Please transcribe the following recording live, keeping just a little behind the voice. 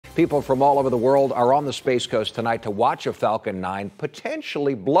People from all over the world are on the Space Coast tonight to watch a Falcon 9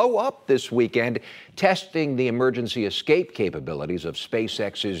 potentially blow up this weekend, testing the emergency escape capabilities of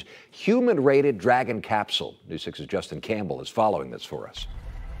SpaceX's human-rated Dragon capsule. News 6's Justin Campbell is following this for us.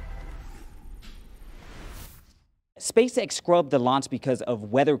 SpaceX scrubbed the launch because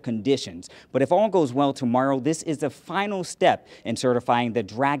of weather conditions, but if all goes well tomorrow, this is the final step in certifying the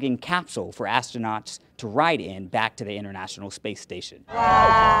Dragon capsule for astronauts to ride in back to the International Space Station.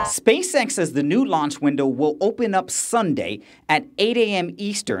 Wow. SpaceX says the new launch window will open up Sunday at 8 a.m.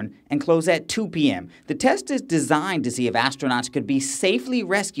 Eastern and close at 2 p.m. The test is designed to see if astronauts could be safely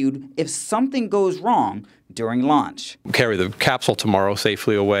rescued if something goes wrong during launch. Carry the capsule tomorrow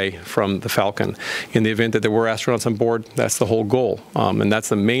safely away from the Falcon. In the event that there were astronauts on board, that's the whole goal, and that's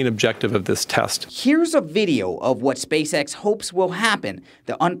the main objective of this test. Here's a video of what SpaceX hopes will happen.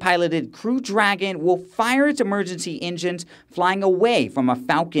 The unpiloted Crew Dragon will fire its emergency engines flying away from a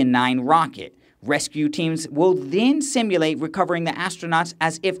Falcon 9 rocket. Rescue teams will then simulate recovering the astronauts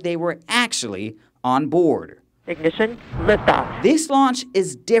as if they were actually on board. Ignition, liftoff. This launch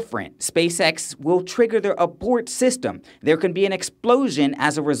is different. SpaceX will trigger their abort system. There can be an explosion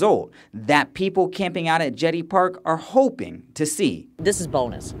as a result that people camping out at Jetty Park are hoping to see. This is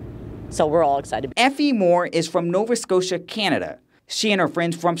bonus, so we're all excited. Effie Moore is from Nova Scotia, Canada. She and her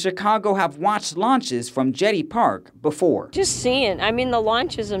friends from Chicago have watched launches from Jetty Park before. Just seeing, the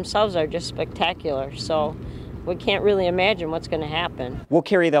launches themselves are just spectacular, so we can't really imagine what's going to happen. We'll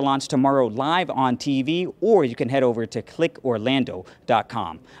carry the launch tomorrow live on TV, or you can head over to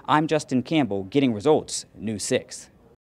clickorlando.com. I'm Justin Campbell, getting results, News 6.